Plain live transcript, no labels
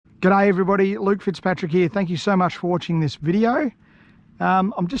G'day everybody, Luke Fitzpatrick here. Thank you so much for watching this video.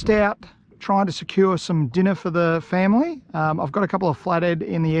 I'm just out trying to secure some dinner for the family. I've got a couple of flathead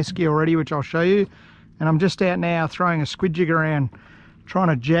in the esky already, which I'll show you. And I'm just out now throwing a squid jig around, trying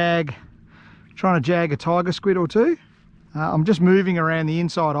to jag a tiger squid or two. I'm just moving around the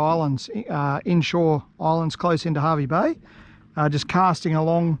inside islands, inshore islands close into Hervey Bay, just casting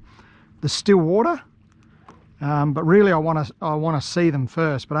along the still water. But really I want to see them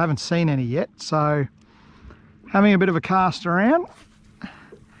first, but I haven't seen any yet, so having a bit of a cast around.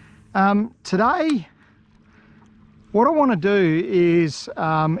 Today what I want to do is,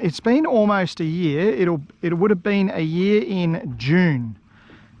 it's been almost a year, it would have been a year in June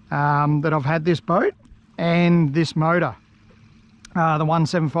that I've had this boat and this motor, the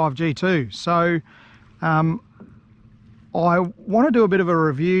 175 G2. So I want to do a bit of a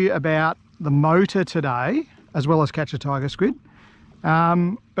review about the motor today, as well as catch a tiger squid.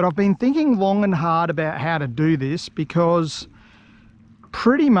 But I've been thinking long and hard about how to do this, because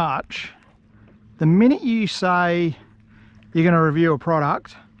pretty much the minute you say you're going to review a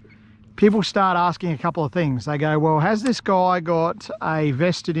product, people start asking a couple of things. They go, well, has this guy got a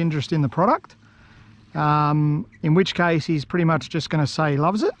vested interest in the product? In which case he's pretty much just going to say he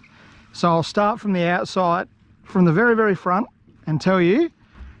loves it. So I'll start from the outside, from the very, very front, and tell you,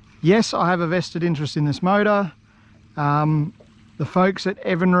 yes, I have a vested interest in this motor. The folks at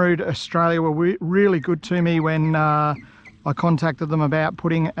Evinrude Australia were really good to me when I contacted them about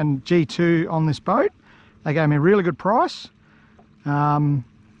putting a G2 on this boat. They gave me a really good price.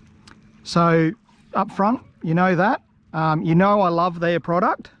 So up front, you know that. You know I love their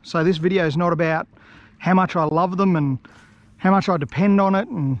product. So this video is not about how much I love them and how much I depend on it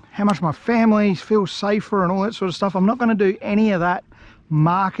and how much my family feels safer and all that sort of stuff. I'm not going to do any of that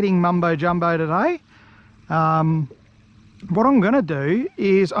marketing mumbo jumbo today. What I'm going to do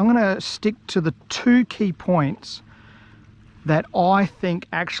is I'm going to stick to the two key points that I think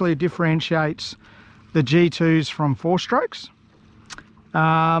actually differentiates the G2s from four strokes. We're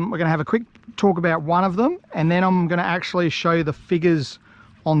going to have a quick talk about one of them, and then I'm going to actually show you the figures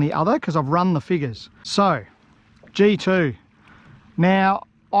on the other, because I've run the figures. So G2, now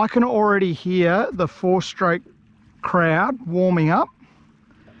I can already hear the four-stroke crowd warming up,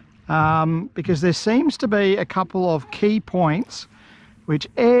 because there seems to be a couple of key points which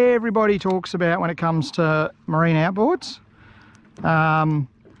everybody talks about when it comes to marine outboards, and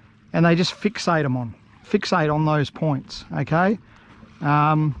they just fixate on those points. Okay,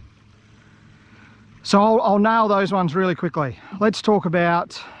 so I'll nail those ones really quickly. Let's talk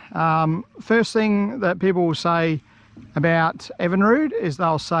about first thing that people will say about Evinrude is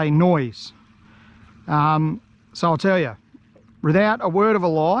they'll say noise. So I'll tell you, without a word of a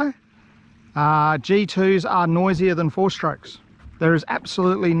lie, G2s are noisier than four strokes. There is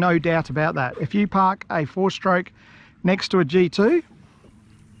absolutely no doubt about that. If you park a four stroke next to a G2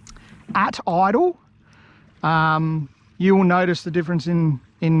 at idle, you will notice the difference in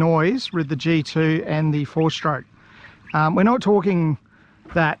noise with the G2 and the four stroke. We're not talking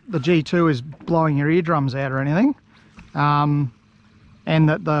that the G2 is blowing your eardrums out or anything, and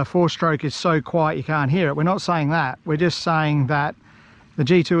that the four stroke is so quiet you can't hear it. We're not saying that. We're just saying that the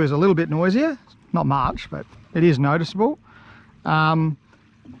G2 is a little bit noisier, not much, but it is noticeable, and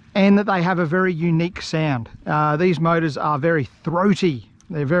that they have a very unique sound. These motors are very throaty.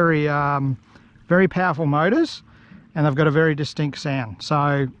 They're very, very powerful motors, and they've got a very distinct sound.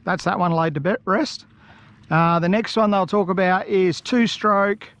 So that's that one laid to rest. The next one they'll talk about is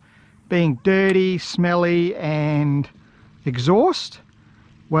two-stroke being dirty, smelly, and exhaust.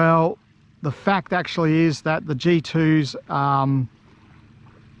 Well, the fact actually is that the G2s,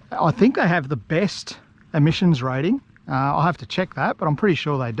 I think they have the best emissions rating. I'll have to check that, but I'm pretty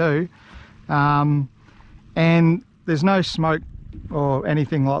sure they do. And there's no smoke or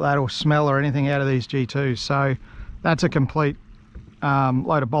anything like that, or smell or anything out of these G2s. So that's a complete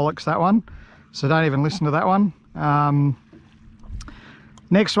load of bollocks, that one. So don't even listen to that one.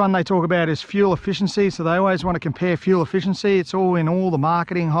 Next one they talk about is fuel efficiency. So they always want to compare fuel efficiency. It's all in all the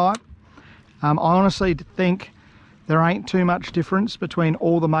marketing hype. I honestly think there ain't too much difference between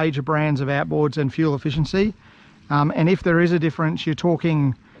all the major brands of outboards and fuel efficiency. And if there is a difference, you're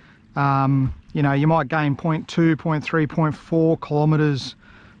talking, you know, you might gain 0.2, 0.3, 0.4 kilometers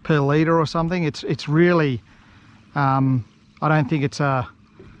per litre or something. It's really, I don't think it's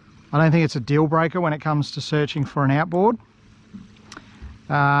a deal breaker when it comes to searching for an outboard.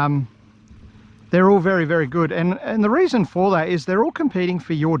 They're all very, very good, and the reason for that is they're all competing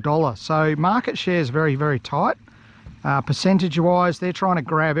for your dollar. So market share is very, very tight. Percentage wise, they're trying to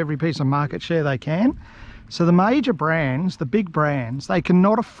grab every piece of market share they can. So the major brands, the big brands, they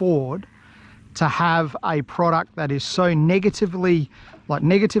cannot afford to have a product that is so negatively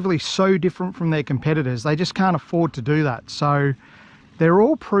so different from their competitors. They just can't afford to do that. So they're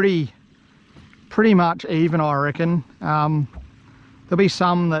all pretty much even, I reckon. There'll be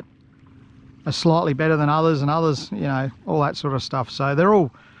some that are slightly better than others, and others, you know, all that sort of stuff. So they're all,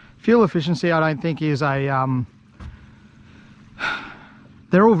 fuel efficiency, I don't think is a,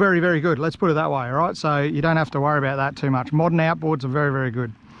 they're all very, very good. Let's put it that way, all right? So you don't have to worry about that too much. Modern outboards are very, very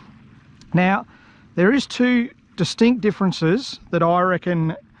good. Now, there is two distinct differences that I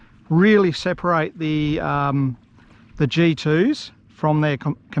reckon really separate the G2s from their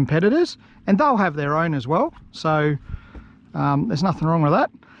competitors, and they'll have their own as well. So there's nothing wrong with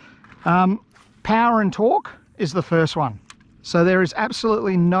that. Power and torque is the first one. So there is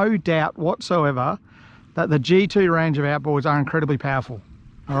absolutely no doubt whatsoever that the G2 range of outboards are incredibly powerful.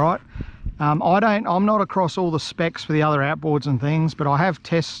 All right. I'm not across all the specs for the other outboards and things, but I have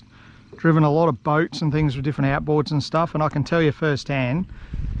driven a lot of boats and things with different outboards and stuff, and I can tell you firsthand,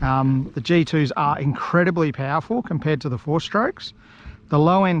 the G2s are incredibly powerful compared to the 4-strokes. The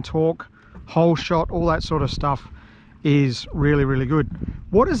low end torque, whole shot, all that sort of stuff is really, really good.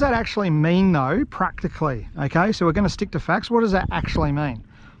 What does that actually mean though, practically? Okay, so we're going to stick to facts. What does that actually mean?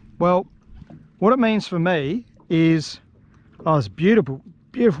 Well, what it means for me is, oh, there's beautiful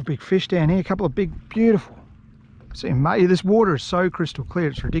big fish down here, a couple of big, beautiful. See, mate, this water is so crystal clear,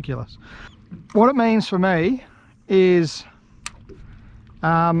 it's ridiculous. What it means for me is,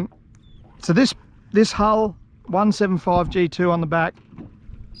 so this hull, 175 G2 on the back,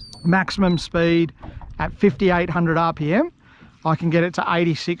 maximum speed at 5,800 RPM. I can get it to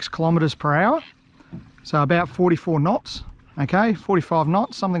 86 kilometers per hour, so about 44 knots, okay, 45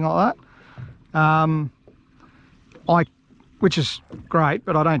 knots, something like that. Which is great,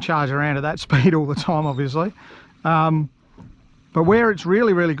 but I don't charge around at that speed all the time, obviously. But where it's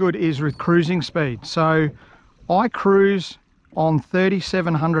really, really good is with cruising speed. So I cruise on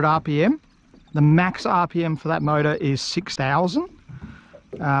 3,700 RPM. The max RPM for that motor is 6,000.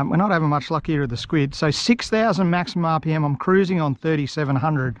 We're not having much luck here with the squid. So 6,000 maximum RPM, I'm cruising on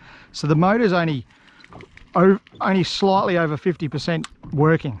 3,700. So the motor's only slightly over 50%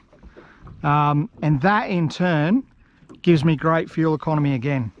 working. And that in turn gives me great fuel economy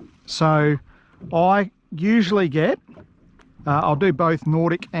again. So I usually get, I'll do both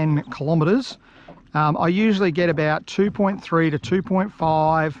Nordic and kilometers. I usually get about 2.3 to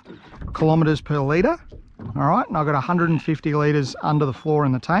 2.5 kilometers per litre. All right, and I've got 150 litres under the floor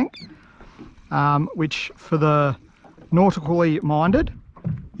in the tank, which for the nautically minded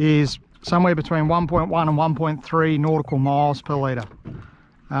is somewhere between 1.1 and 1.3 nautical miles per litre.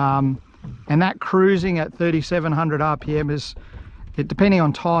 And that cruising at 3,700 RPM is, depending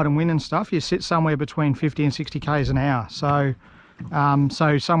on tide and wind and stuff, you sit somewhere between 50 and 60 k's an hour. So,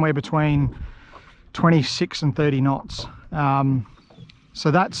 so somewhere between 26 and 30 knots. So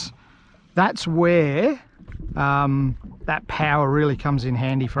that's where that power really comes in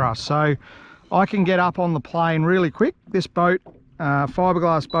handy for us. So I can get up on the plane really quick. This boat,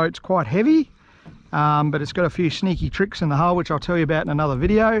 fiberglass boat's quite heavy, but it's got a few sneaky tricks in the hull, which I'll tell you about in another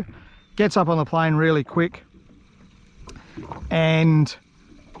video. Gets up on the plane really quick, and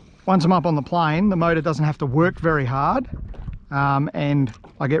once I'm up on the plane, the motor doesn't have to work very hard, and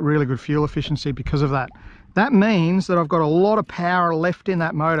I get really good fuel efficiency because of that. That means that I've got a lot of power left in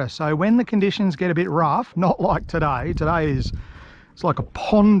that motor. So when the conditions get a bit rough, not like today, it's like a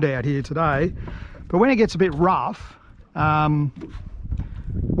pond out here today, but when it gets a bit rough,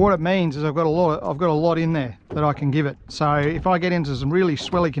 what it means is I've got a lot in there that I can give it. So if I get into some really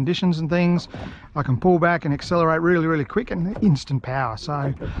swelly conditions and things, I can pull back and accelerate really, really quick and instant power.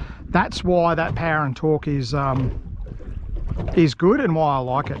 So that's why that power and torque is good and why I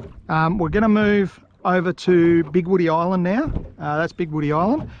like it. We're going to move over to Big Woody Island now. That's Big Woody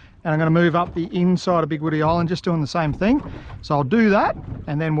Island, and I'm going to move up the inside of Big Woody Island, just doing the same thing. So I'll do that,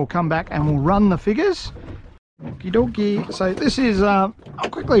 and then we'll come back and we'll run the figures. Okie dokie. So this is, I'll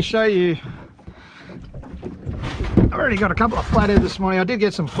quickly show you. I've already got a couple of flathead this morning. I did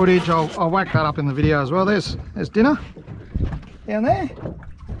get some footage. I'll whack that up in the video as well. There's dinner down there.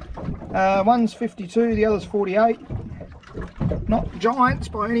 One's 52, the other's 48. Not giants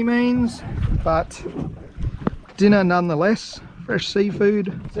by any means, but dinner nonetheless. Fresh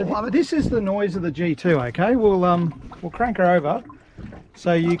seafood. This is the noise of the G2. Okay, we'll crank her over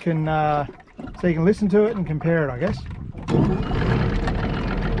so you can listen to it and compare it, I guess.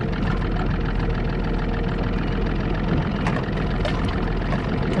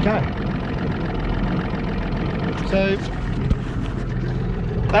 Okay. So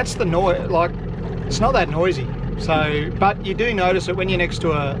that's the noise. Like, it's not that noisy. So, but you do notice it when you're next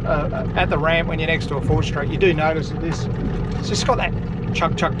to at the ramp, when you're next to a 4-stroke, you do notice that it's just got that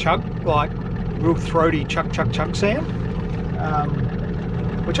chug, chug, chug, like real throaty chug, chug, chug sound,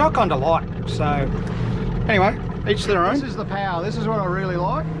 which I kind of like. So anyway, each their own. This is the power. This is what I really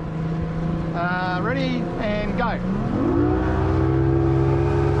like. Ready and go.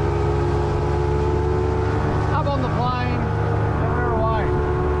 Up on the plane, and we're away.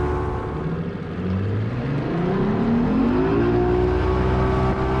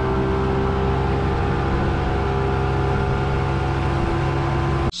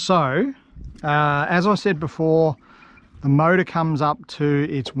 So, as I said before, the motor comes up to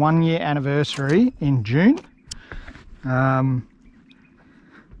its 1-year anniversary in June,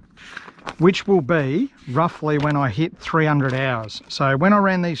 which will be roughly when I hit 300 hours. So when I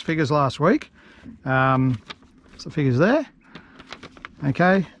ran these figures last week, the figures there,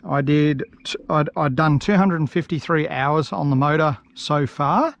 okay, I'd done 253 hours on the motor so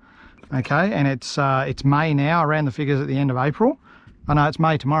far, okay, and it's May now. I ran the figures at the end of April. Oh no, it's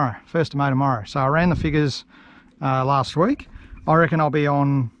May tomorrow, 1st of May tomorrow. So I ran the figures last week. I reckon I'll be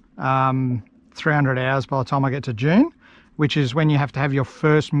on 300 hours by the time I get to June, which is when you have to have your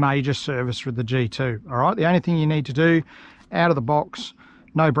first major service with the G2. All right, the only thing you need to do out of the box,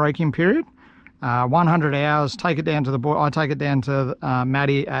 no braking period, 100 hours, take it down to I take it down to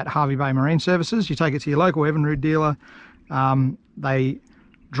Maddie at Hervey Bay Marine Services. You take it to your local Evinrude dealer. They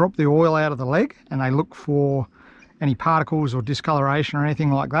drop the oil out of the leg and they look for any particles or discoloration or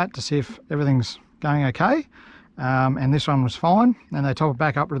anything like that to see if everything's going okay. And this one was fine, and they top it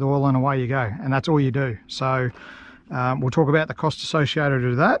back up with oil and away you go, and that's all you do. So we'll talk about the cost associated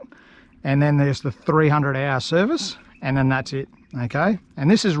with that, and then there's the 300-hour service, and then that's it. Okay, and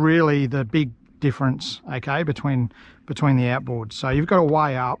this is really the big difference, okay, between the outboards. So you've got to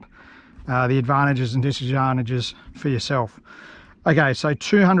weigh up the advantages and disadvantages for yourself. Okay, so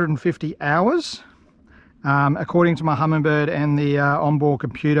 250 hours. According to my Humminbird and the onboard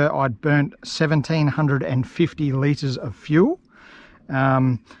computer, I'd burnt 1,750 litres of fuel.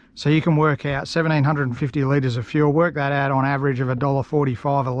 So you can work out 1,750 litres of fuel, work that out on average of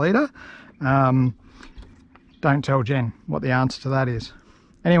 $1.45 a litre. Don't tell Jen what the answer to that is.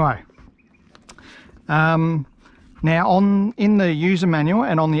 Anyway, now in the user manual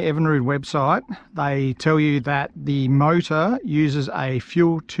and on the Evinrude website, they tell you that the motor uses a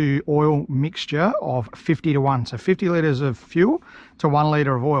fuel to oil mixture of 50 to 1. So 50 litres of fuel to 1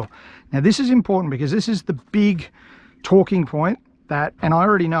 litre of oil. Now this is important because this is the big talking point that, and I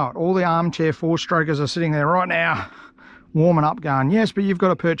already know it, all the armchair 4-strokers are sitting there right now warming up going, yes, but you've got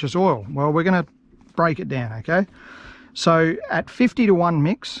to purchase oil. Well, we're going to break it down, okay? So at 50 to 1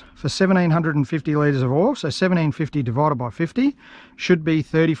 mix for 1,750 litres of oil, so 1,750 divided by 50 should be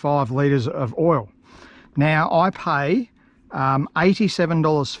 35 litres of oil. Now I pay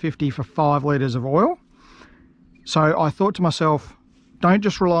 $87.50 for 5 litres of oil. So I thought to myself, don't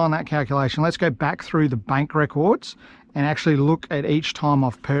just rely on that calculation. Let's go back through the bank records and actually look at each time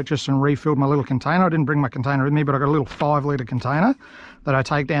I've purchased and refilled my little container. I didn't bring my container with me, but I got a little 5-litre container that I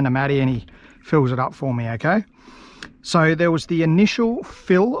take down to Matty and he fills it up for me, okay? So there was the initial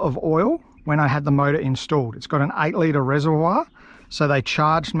fill of oil when I had the motor installed. It's got an 8-litre reservoir, so they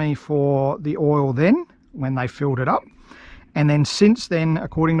charged me for the oil then when they filled it up. And then since then,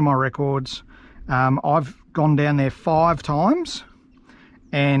 according to my records, I've gone down there 5 times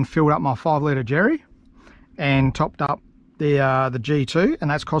and filled up my 5-litre Jerry and topped up the G2, and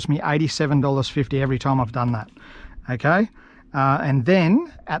that's cost me $87.50 every time I've done that, okay? And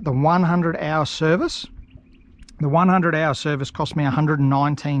then at the 100-hour service, the 100-hour service cost me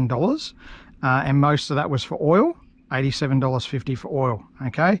 $119, and most of that was for oil, $87.50 for oil,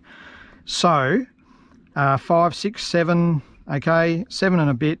 okay? So 5, 6, 7, okay, 7 and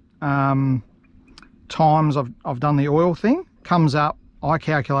a bit times I've done the oil thing, comes up, I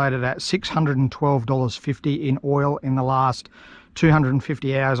calculated at $612.50 in oil in the last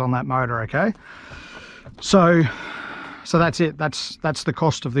 250 hours on that motor, okay? So that's it, that's the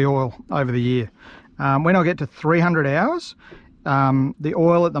cost of the oil over the year. When I get to 300 hours, the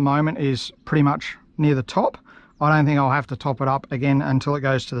oil at the moment is pretty much near the top. I don't think I'll have to top it up again until it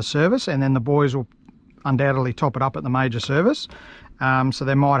goes to the service, and then the boys will undoubtedly top it up at the major service. So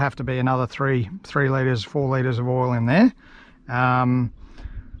there might have to be another 3 litres, 4 litres of oil in there.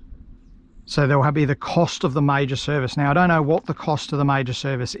 So there will be the cost of the major service. Now, I don't know what the cost of the major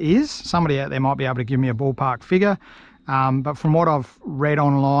service is. Somebody out there might be able to give me a ballpark figure. But from what I've read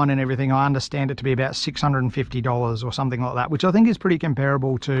online and everything, I understand it to be about $650 or something like that, which I think is pretty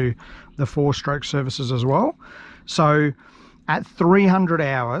comparable to the 4-stroke services as well. So at 300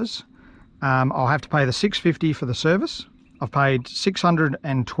 hours, I'll have to pay the $650 for the service. I've paid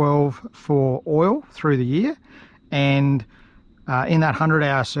 $612 for oil through the year, and in that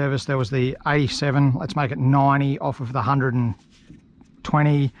 100-hour service there was the 87, let's make it 90 off of the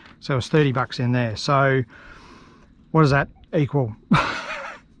 120, so it was $30 in there. So what does that equal?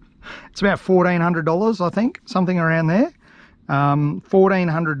 It's about $1,400, I think, something around there.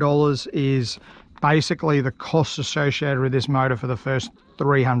 $1,400 is basically the costs associated with this motor for the first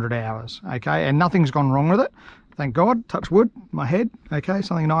 300 hours, okay? And nothing's gone wrong with it, thank God, touch wood, my head, okay,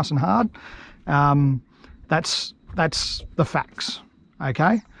 something nice and hard. That's the facts,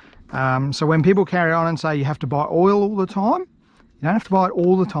 okay? So when people carry on and say you have to buy oil all the time, you don't have to buy it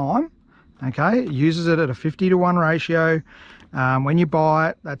all the time, okay? It uses it at a 50-to-1 ratio. When you buy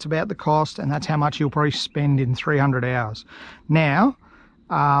it, that's about the cost, and that's how much you'll probably spend in 300 hours. Now,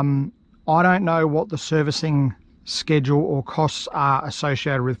 I don't know what the servicing schedule or costs are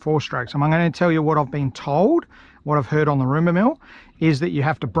associated with 4-strokes. I'm going to tell you what I've been told, what I've heard on the rumour mill, is that you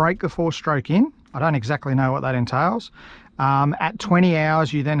have to break the 4-stroke in. I don't exactly know what that entails. At 20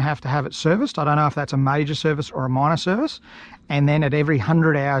 hours, you then have to have it serviced. I don't know if that's a major service or a minor service. And then at every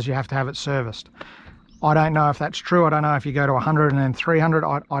 100 hours, you have to have it serviced. I don't know if that's true. I don't know if you go to 100 and then 300.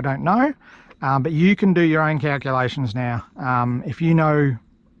 I don't know. But you can do your own calculations now. If you know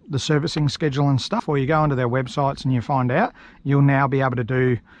the servicing schedule and stuff, or you go onto their websites and you find out, you'll now be able to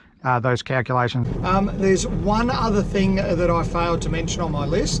do those calculations. There's one other thing that I failed to mention on my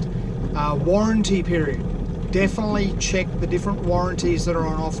list. Warranty period. Definitely check the different warranties that are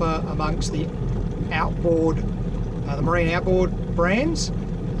on offer amongst the outboard, the marine outboard brands.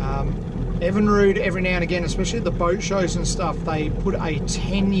 Evinrude, every now and again, especially at the boat shows and stuff, they put a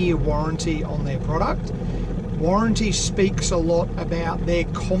 10-year warranty on their product. Warranty speaks a lot about their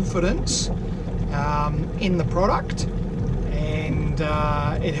confidence in the product, and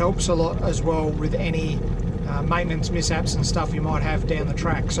it helps a lot as well with any maintenance mishaps and stuff you might have down the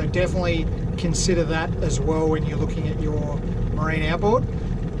track. So definitely consider that as well when you're looking at your marine outboard.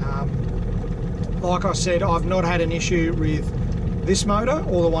 Like I said, I've not had an issue with this motor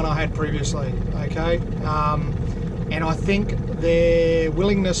or the one I had previously, okay? And I think their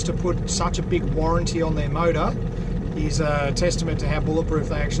willingness to put such a big warranty on their motor is a testament to how bulletproof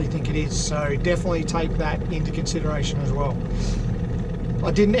they actually think it is. So definitely take that into consideration as well.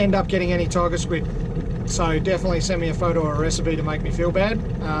 I didn't end up getting any tiger squid, so definitely send me a photo or a recipe to make me feel bad,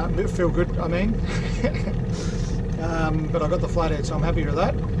 feel good, I mean. But I got the flathead, so I'm happy with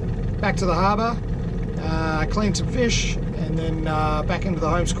that. Back to the harbour, clean some fish, and then back into the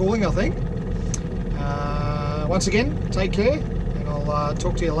homeschooling, I think. Once again, take care, and I'll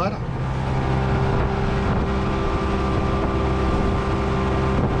talk to you later.